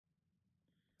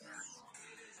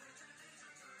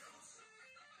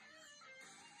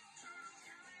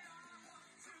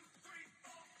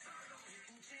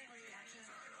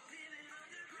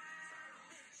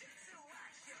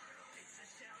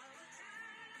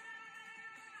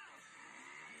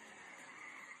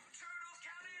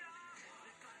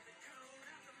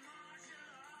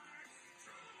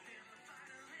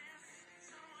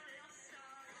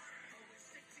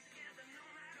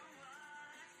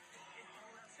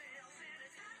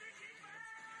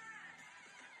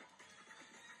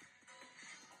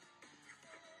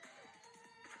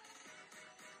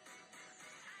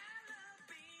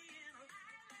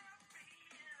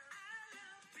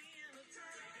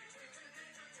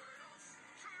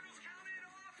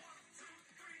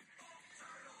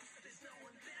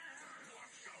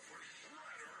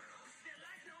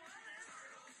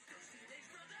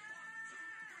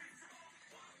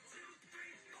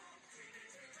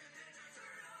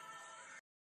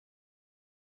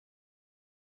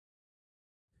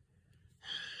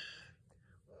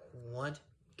What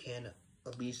can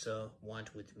Elisa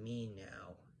want with me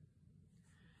now?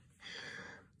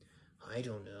 I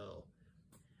don't know.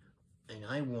 And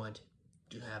I want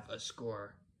to have a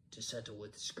score to settle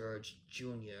with Scourge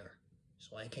Jr.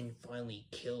 so I can finally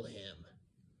kill him.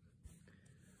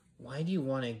 Why do you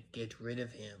want to get rid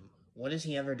of him? What has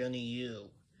he ever done to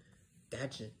you?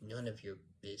 That's none of your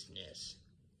business.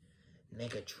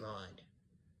 Megatron.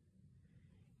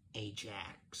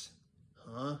 Ajax.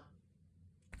 Huh?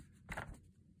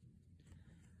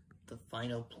 The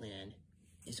final plan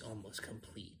is almost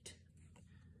complete.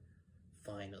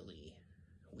 Finally.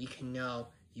 You can now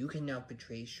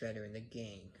betray Shredder in the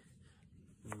gang.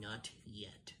 Not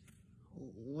yet.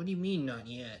 What do you mean, not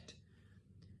yet?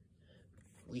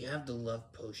 We have the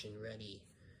love potion ready.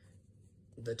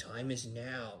 The time is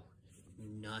now.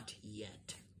 Not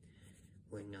yet.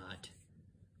 We're not.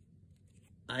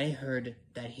 I heard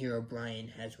that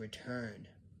Herobrine has returned.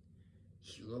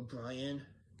 Herobrine?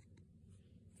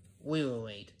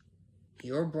 Wait.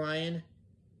 Herobrine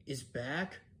is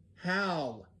back?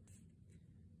 How?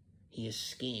 He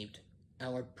escaped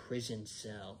our prison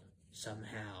cell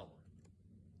somehow.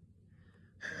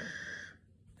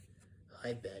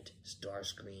 I bet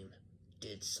Starscream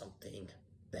did something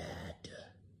bad.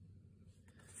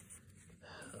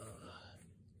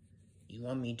 You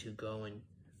want me to go and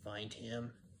find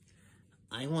him?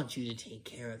 I want you to take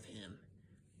care of him,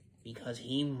 because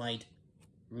he might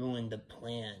ruin the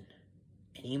plan,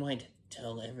 and he might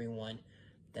tell everyone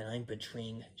that I'm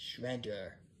betraying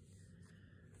Shredder.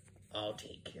 I'll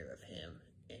take care of him,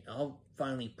 and I'll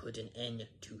finally put an end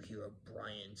to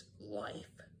Herobrine's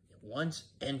life, once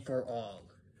and for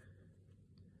all.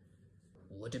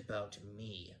 What about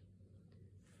me?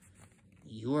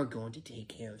 You are going to take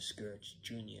care of Scourge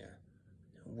Jr.,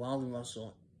 while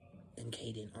Russell and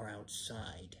Kaden are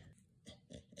outside.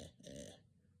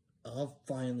 I'll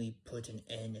finally put an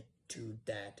end to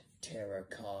that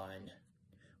Terracon,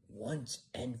 once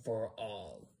and for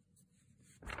all.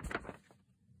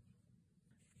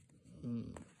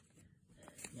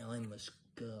 Now I must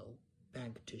go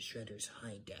back to Shredder's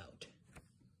hideout.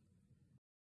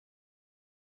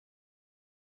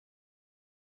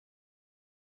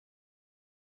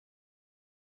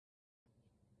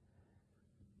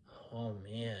 Oh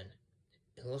man,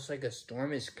 it looks like a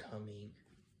storm is coming.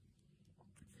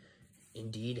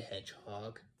 Indeed,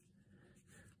 Hedgehog.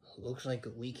 Looks like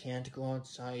we can't go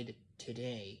outside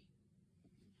today.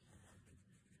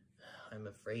 I'm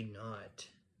afraid not.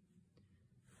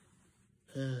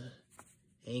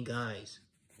 Hey guys,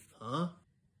 huh?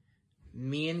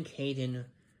 Me and Kaden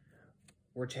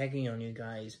were checking on you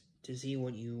guys to see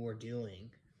what you were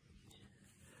doing.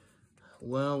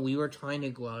 Well, we were trying to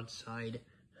go outside,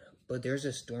 but there's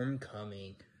a storm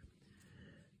coming.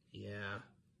 Yeah.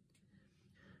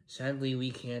 Sadly,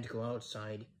 we can't go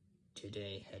outside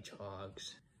today,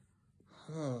 Hedgehogs.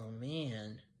 Oh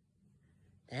man,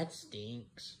 that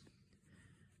stinks.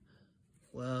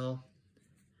 Well,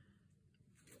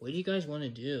 what do you guys want to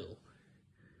do?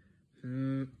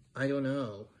 I don't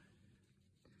know.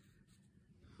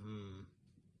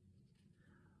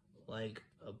 Like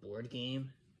a board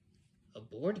game? A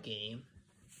board game?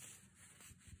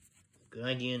 Good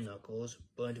idea, Knuckles,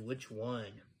 but which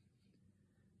one?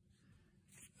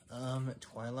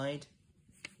 Twilight?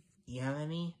 You have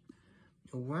any?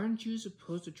 Weren't you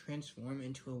supposed to transform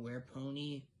into a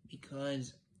werepony?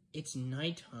 Because it's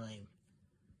nighttime.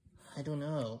 I don't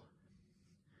know.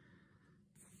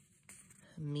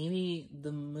 Maybe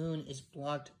the moon is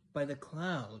blocked by the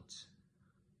clouds.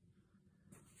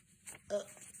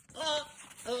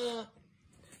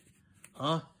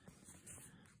 Huh?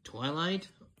 Twilight?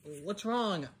 What's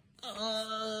wrong?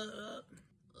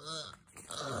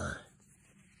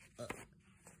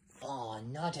 Oh,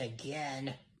 not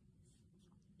again.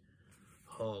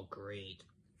 Oh, great.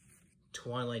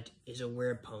 Twilight is a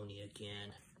werepony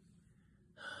again.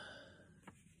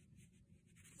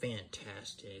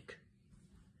 Fantastic.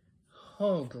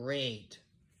 Oh, great.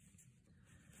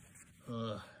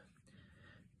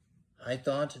 I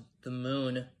thought the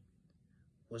moon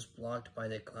was blocked by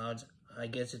the clouds. I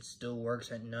guess it still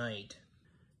works at night.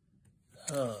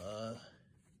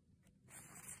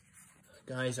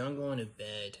 Guys, I'm going to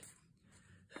bed.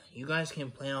 You guys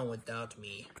can play on without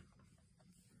me.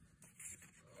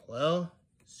 Well,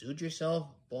 suit yourself,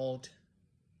 Bolt.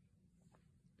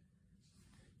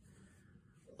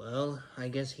 Well, I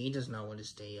guess he does not want to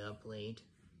stay up late.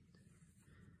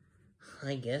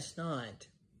 I guess not.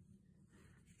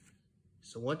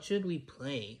 So what should we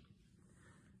play?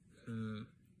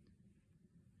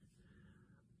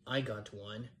 I got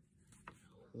one.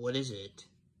 What is it?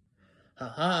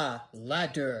 Haha,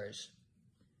 ladders.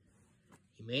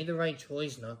 You made the right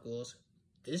choice, Knuckles.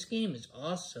 This game is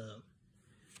awesome.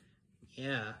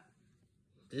 Yeah,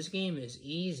 this game is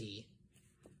easy.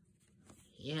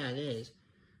 Yeah, it is.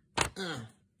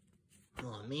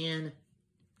 Oh man,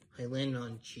 I landed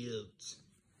on Chutes.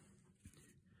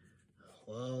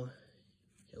 Well,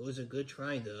 it was a good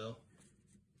try though.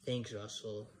 Thanks,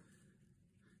 Russell.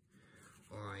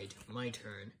 Alright, my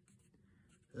turn.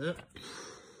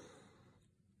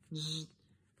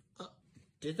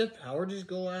 Did the power just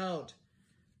go out?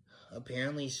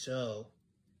 Apparently so.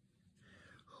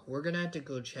 We're gonna have to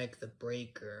go check the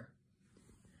breaker.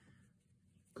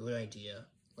 Good idea.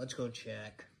 Let's go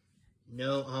check.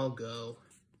 No, I'll go.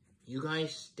 You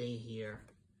guys stay here.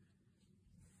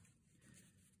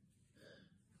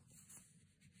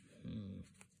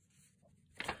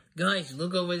 Guys,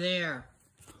 look over there.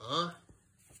 Huh?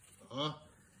 Huh?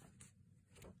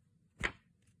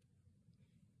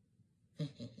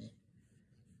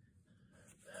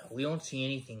 We don't see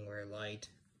anything, Rare Light.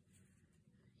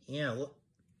 Yeah, what?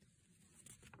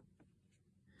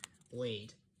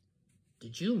 Wait.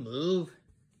 Did you move?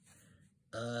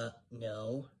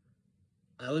 No.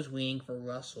 I was waiting for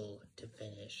Russell to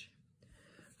finish.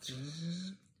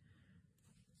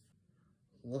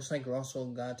 Looks like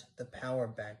Russell got the power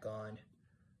back on.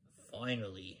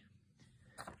 Finally.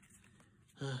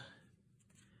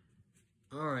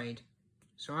 Alright.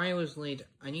 Sorry I was late.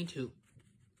 I need to...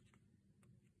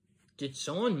 Did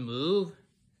someone move?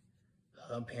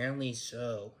 Apparently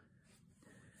so.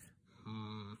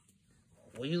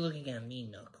 What are you looking at me,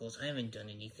 Knuckles? I haven't done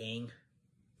anything.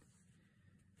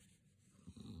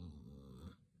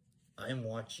 I'm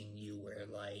watching you, Rare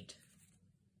Light.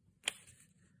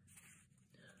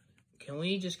 Can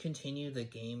we just continue the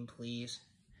game, please?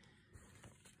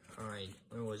 Alright,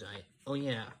 where was I? Oh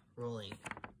yeah, rolling.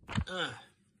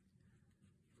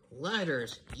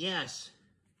 Ladders, yes!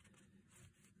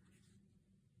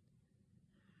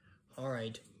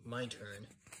 Alright, my turn.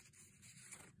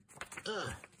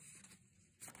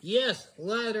 Yes,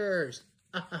 ladders!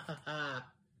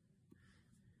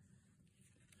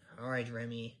 Alright,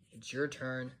 Remy, it's your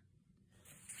turn.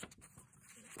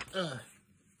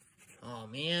 Oh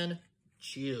man,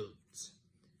 Chutes.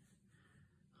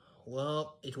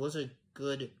 Well, it was a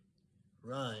good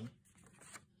run.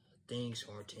 Thanks,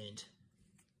 Horton.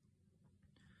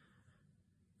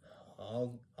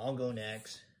 I'll go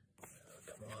next.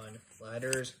 Come on,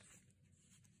 ladders.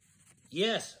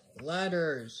 Yes,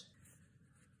 ladders.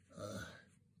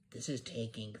 This is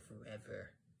taking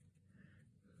forever.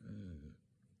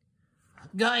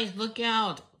 Guys, look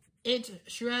out! It's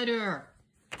Shredder!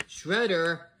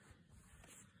 Shredder?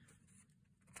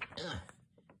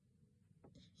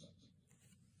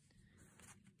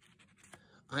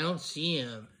 I don't see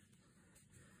him.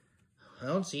 I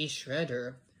don't see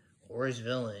Shredder or his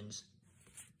villains.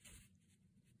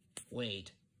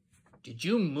 Wait, did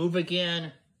you move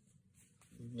again?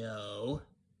 No.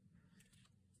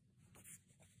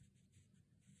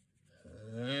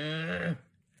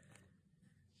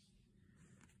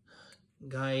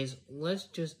 Guys, let's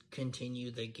just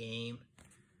continue the game.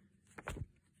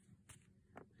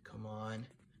 Come on.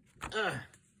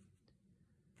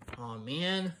 Oh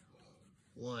man.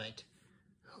 What?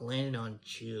 Landed on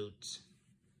Chutes.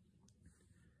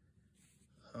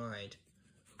 Alright.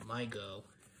 My go.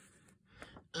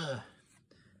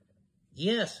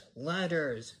 Yes,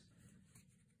 ladders.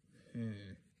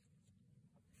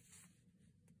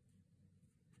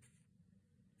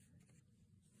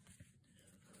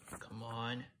 Come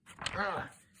on.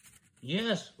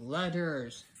 Yes,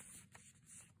 ladders.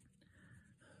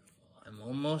 I'm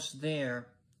almost there.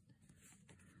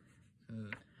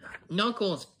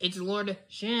 Knuckles, it's Lord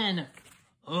Shen.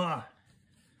 I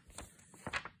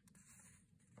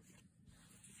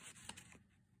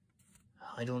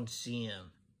don't see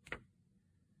him.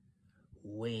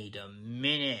 Wait a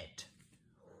minute.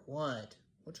 What?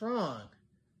 What's wrong?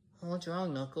 What's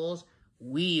wrong, Knuckles?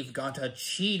 We've got a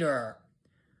cheater.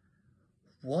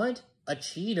 What? A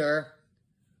cheater?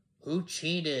 Who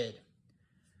cheated?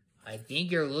 I think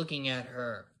you're looking at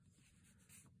her.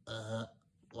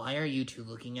 Why are you two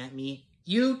looking at me?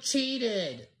 You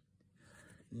cheated!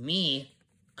 Me?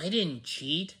 I didn't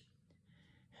cheat.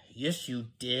 Yes, you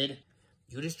did.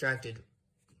 You distracted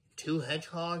 2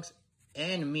 hedgehogs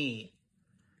and me.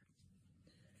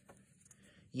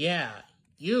 Yeah,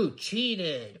 you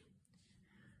cheated.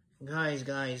 Guys,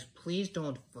 please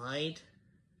don't fight.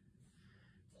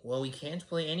 Well, we can't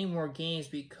play any more games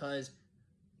because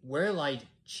Rare Light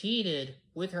cheated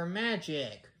with her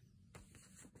magic.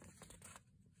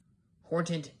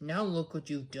 Horton, now look what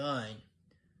you've done.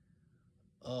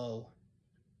 Oh,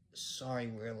 sorry,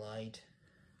 Rare Light.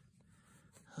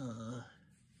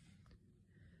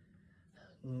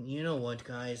 You know what,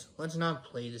 guys? Let's not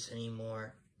play this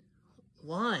anymore.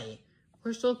 Why?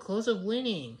 We're so close of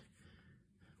winning.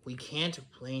 We can't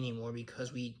play anymore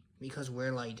because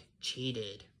we're like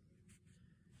cheated.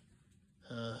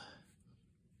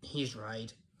 He's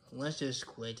right. Let's just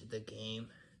quit the game.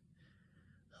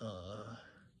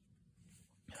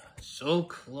 So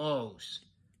close.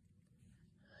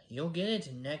 You'll get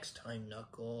it next time,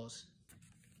 Knuckles.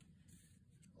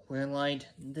 We're like,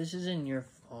 this isn't your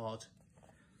fault.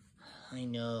 I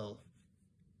know.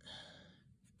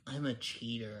 I'm a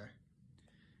cheater.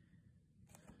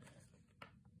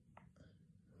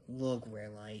 Look,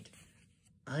 Rarelight.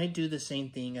 I do the same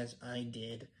thing as I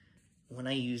did when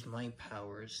I used my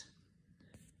powers.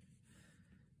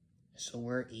 So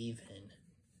we're even.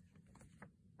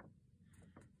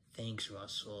 Thanks,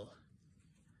 Russell.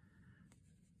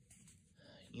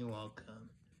 You're welcome.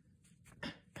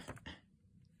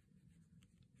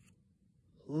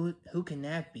 Who can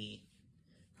that be?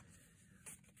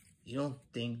 You don't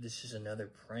think this is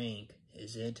another prank,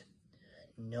 is it?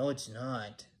 No, it's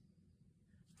not.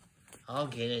 I'll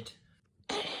get it.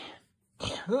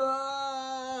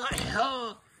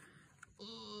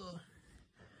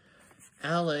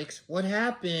 Alex, what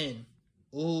happened?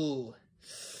 Ooh.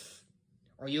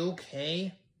 Are you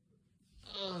okay?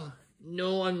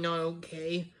 No, I'm not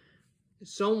okay.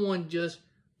 Someone just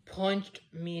punched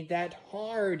me that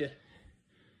hard.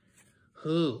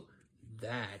 Who?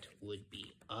 That would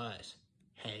be us,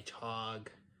 Hedgehog.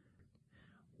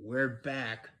 We're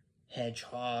back,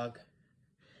 Hedgehog.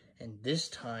 And this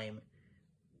time,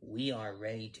 we are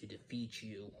ready to defeat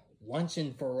you once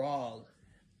and for all.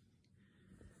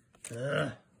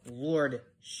 Lord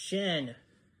Shen.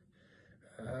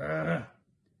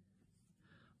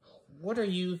 What are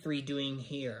you three doing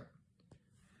here?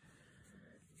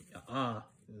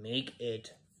 Make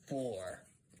it 4.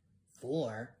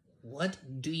 4? What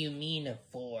do you mean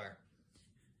 4?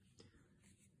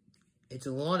 It's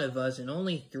a lot of us and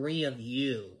only 3 of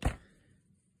you.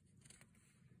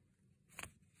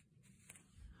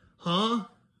 Huh?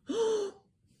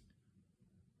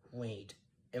 Wait,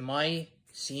 am I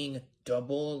seeing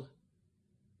double?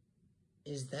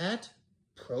 Is that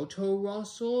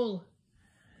Proto-Russell?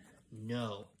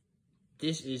 No,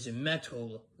 this is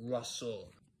Metal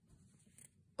Russell.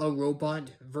 A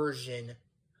robot version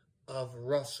of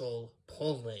Russell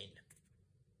Pullen.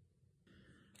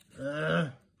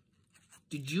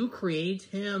 Did you create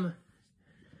him?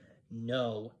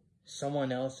 No,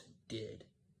 someone else did.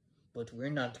 But we're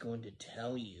not going to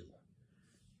tell you.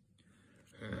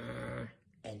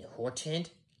 And Horton,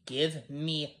 give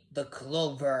me the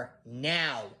clover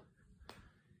now.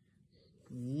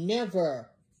 Never,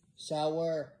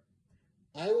 Sour.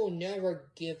 I will never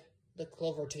give the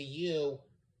clover to you.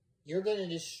 You're gonna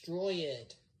destroy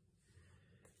it.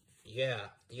 Yeah,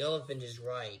 the elephant is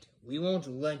right. We won't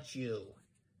let you.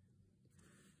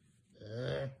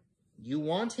 You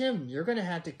want him? You're gonna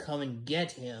have to come and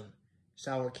get him,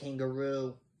 Sour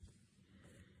Kangaroo.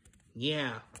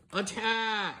 Yeah,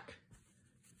 attack!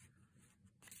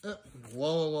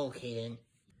 Whoa, Kaden.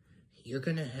 You're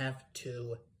gonna have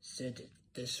to sit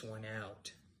this one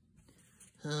out.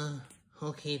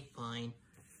 Okay, fine.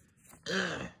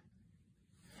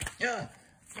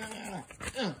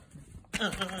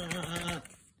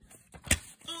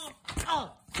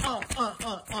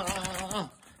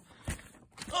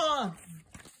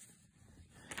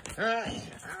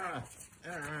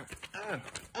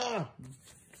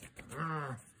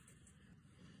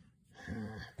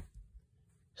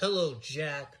 Hello,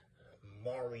 Jack.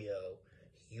 Mario,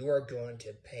 you are going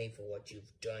to pay for what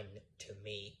you've done to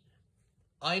me.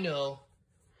 I know.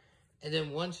 And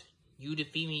then once you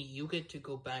defeat me, you get to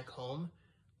go back home.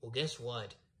 Well, guess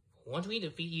what? Once we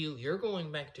defeat you, you're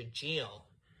going back to jail.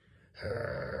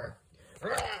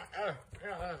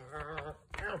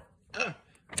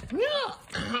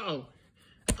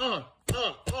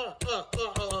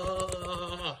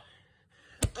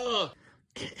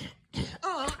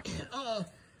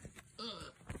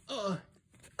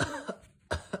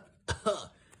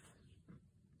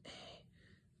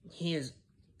 He is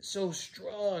so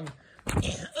strong.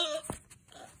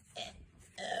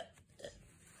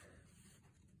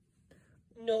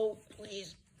 No,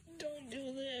 please, don't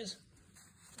do this.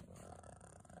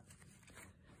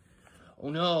 Oh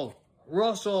no,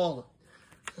 Russell!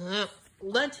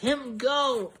 Let him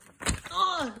go!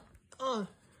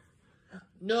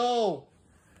 No!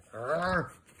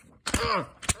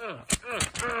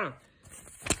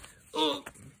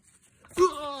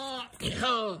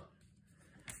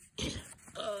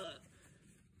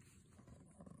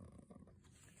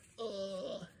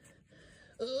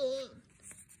 Huh?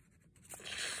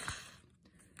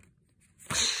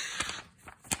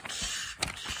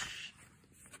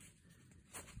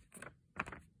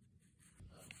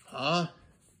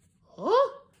 Huh?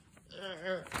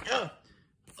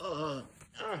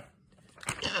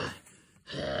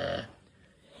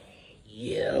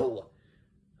 You.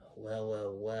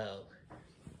 Well.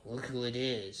 Look who it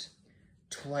is.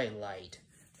 Twilight.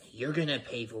 You're gonna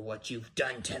pay for what you've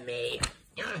done to me.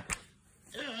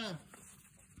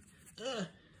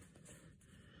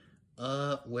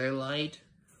 Wearlight?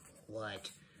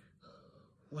 What?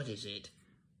 What is it?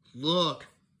 Look.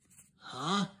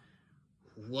 Huh?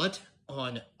 What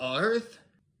on earth?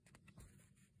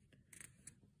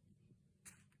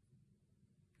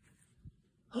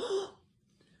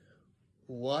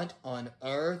 What on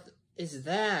earth is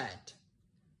that?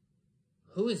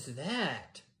 Who is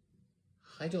that?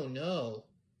 I don't know.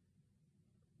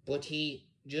 But he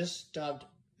just stopped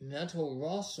Metal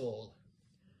Russell.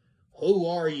 Who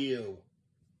are you?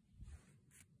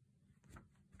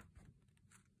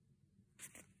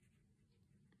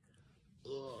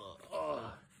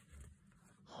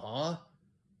 Huh?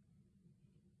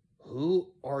 Who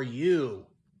are you?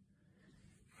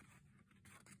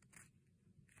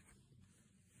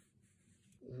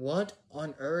 What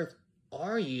on earth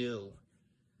are you?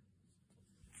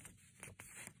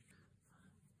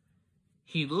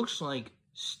 He looks like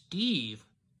Steve,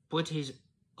 but his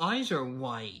eyes are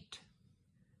white.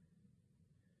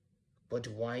 But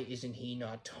why isn't he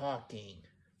not talking?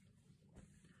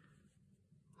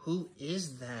 Who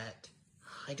is that?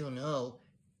 I don't know.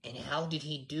 And how did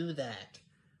he do that?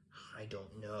 I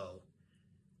don't know.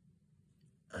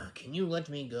 Can you let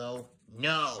me go?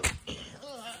 No!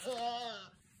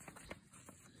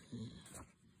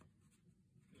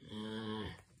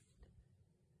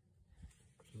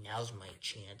 Now's my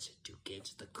chance to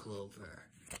get the clover.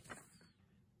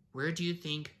 Where do you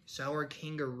think Sour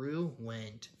Kangaroo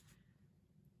went?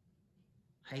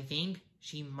 I think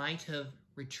she might have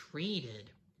retreated.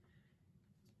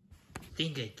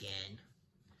 Think again.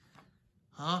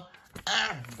 Huh?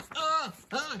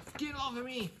 Get off of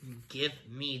me! Give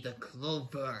me the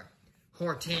clover.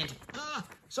 Hortense,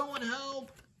 someone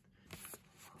help!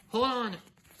 Hold on,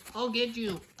 I'll get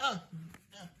you.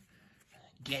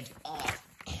 Get off.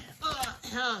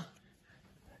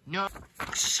 No.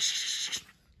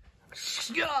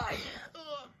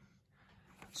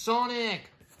 Sonic,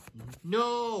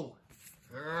 no.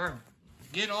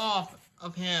 Get off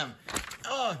of him.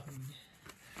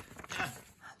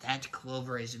 That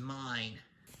clover is mine.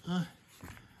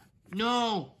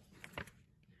 No.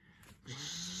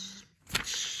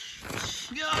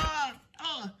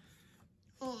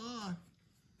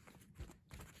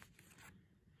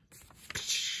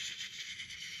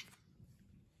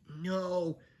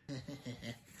 No.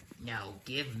 Now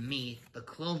give me the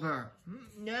clover.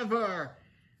 Never.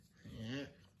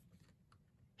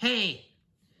 Hey,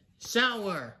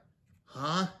 Sour.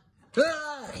 Huh?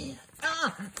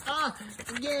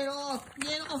 Get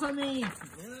off of me.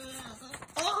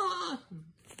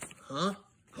 Huh?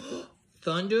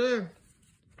 Thunder?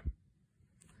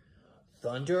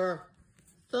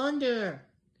 Thunder.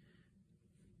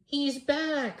 He's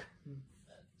back.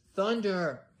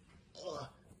 Thunder.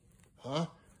 Huh?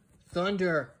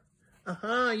 Thunder.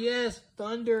 Yes,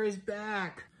 Thunder is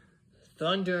back.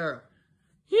 Thunder.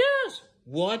 Yes.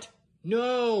 What?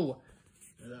 No.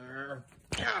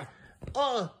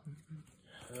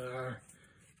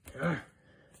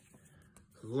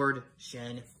 Lord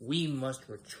Shen, we must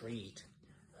retreat.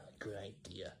 Good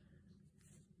idea.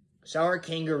 Sour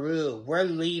Kangaroo, we're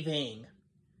leaving.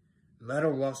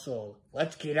 Metal Russell,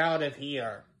 let's get out of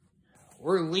here.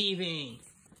 We're leaving.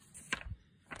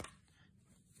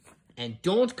 And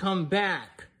don't come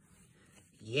back.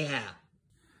 Yeah.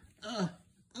 Huh?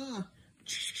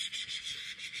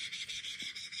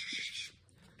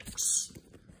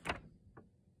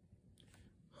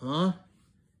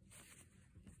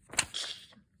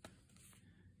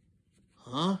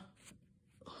 Huh?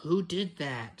 Who did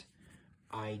that?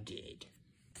 I did.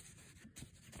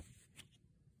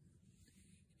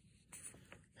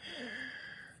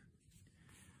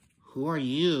 Who are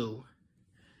you?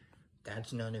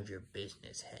 That's none of your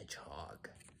business, Hedgehog.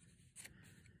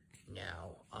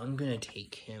 Now, I'm gonna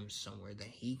take him somewhere that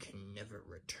he can never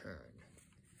return.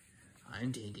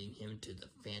 I'm taking him to the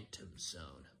Phantom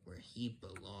Zone, where he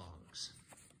belongs.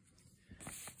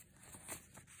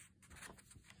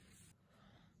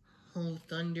 Oh,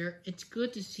 Thunder, it's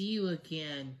good to see you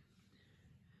again.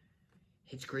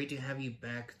 It's great to have you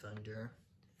back, Thunder.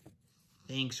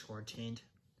 Thanks, Hortense.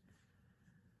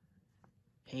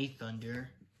 Hey,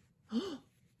 Thunder.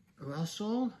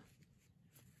 Russell?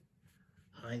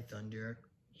 Hi, Thunder.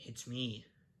 It's me.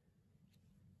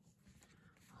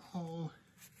 Oh,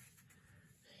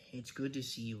 it's good to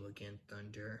see you again,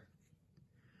 Thunder.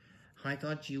 I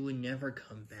thought you would never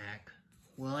come back.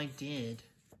 Well, I did.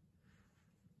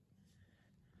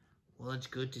 Well, it's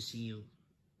good to see you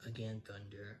again,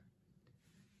 Thunder.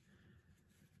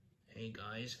 Hey,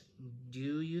 guys,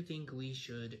 do you think we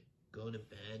should go to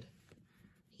bed?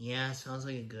 Yeah, sounds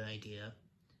like a good idea.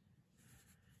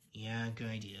 Yeah, good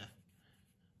idea.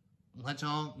 Let's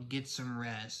all get some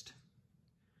rest.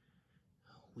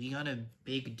 We got a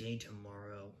big day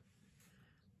tomorrow.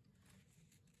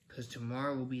 Because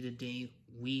tomorrow will be the day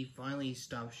we finally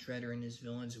stop Shredder and his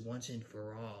villains once and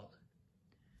for all.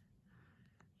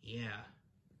 Yeah.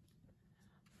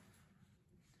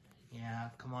 Yeah,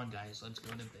 come on guys, let's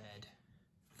go to bed.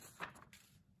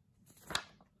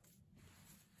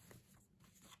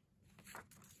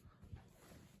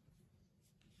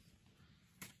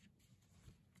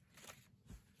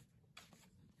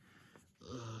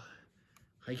 Ugh,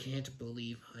 I can't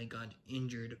believe I got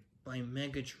injured by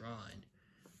Megatron.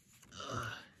 Ugh,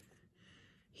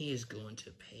 he is going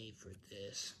to pay for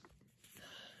this.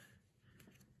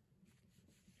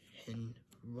 And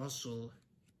Russell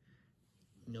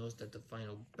knows that the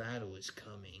final battle is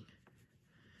coming.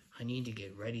 I need to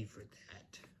get ready for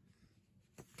that.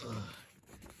 Ugh.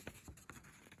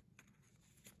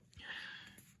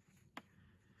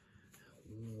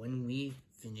 When we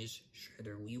finish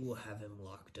Shredder, we will have him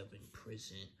locked up in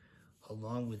prison,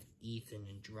 along with Ethan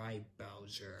and Dry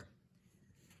Bowser.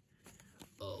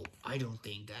 Oh, I don't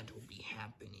think that will be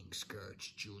happening,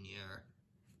 Scourge Jr.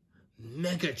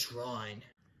 Megatron!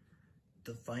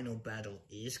 The final battle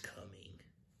is coming.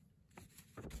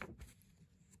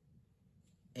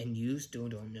 And you still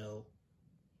don't know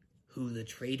who the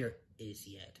traitor is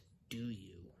yet, do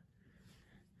you?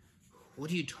 What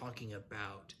are you talking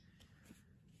about?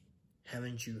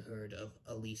 Haven't you heard of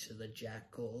Elisa the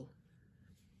Jackal?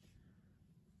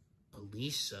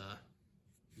 Elisa?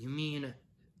 You mean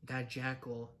that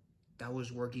jackal that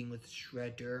was working with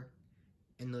Shredder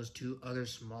and those two other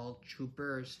small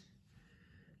troopers?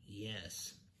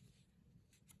 Yes.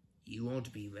 You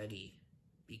won't be ready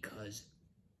because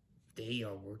they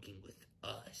are working with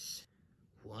us.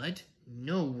 What?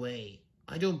 No way.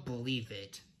 I don't believe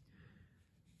it.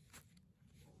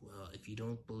 Well, if you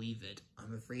don't believe it,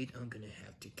 I'm afraid I'm gonna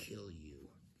have to kill you.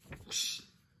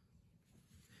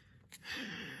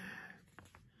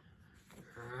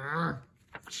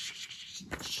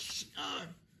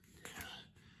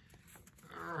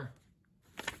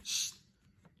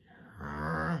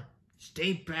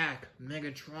 Stay back,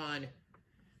 Megatron.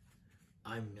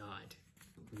 I'm not.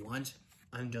 Once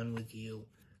I'm done with you,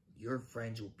 your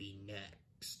friends will be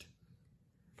next.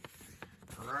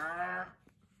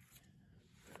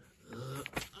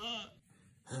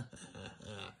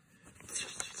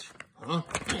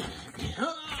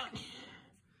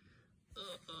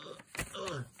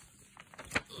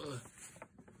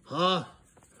 Huh?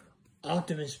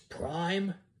 Optimus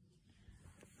Prime?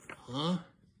 Huh?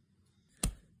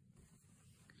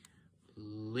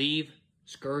 Leave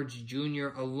Scourge Jr.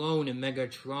 alone,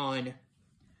 Megatron.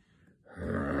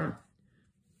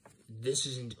 This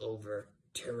isn't over,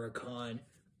 Terracon.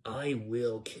 I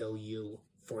will kill you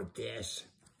for this.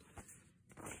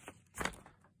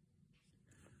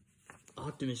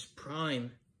 Optimus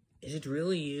Prime, is it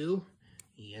really you?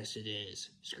 Yes, it is,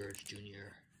 Scourge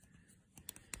Jr.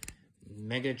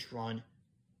 Megatron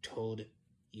told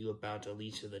you about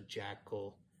Elisa the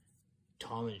Jackal,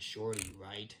 Tom and Shorty,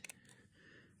 right?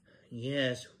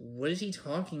 Yes, what is he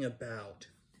talking about?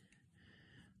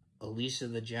 Elisa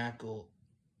the Jackal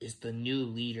is the new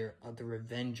leader of the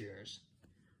Revengers.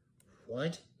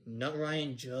 What? Not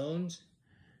Ryan Jones?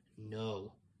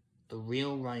 No, the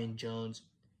real Ryan Jones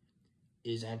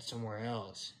is at somewhere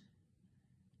else.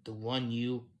 The one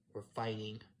you were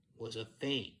fighting was a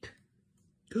fake.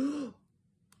 Oh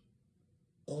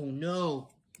no!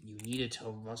 You need to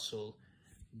tell Russell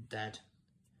that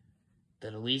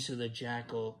Elisa the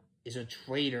Jackal is a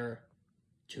traitor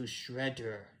to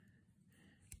Shredder.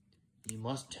 You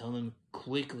must tell him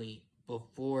quickly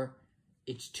before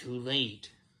it's too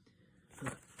late.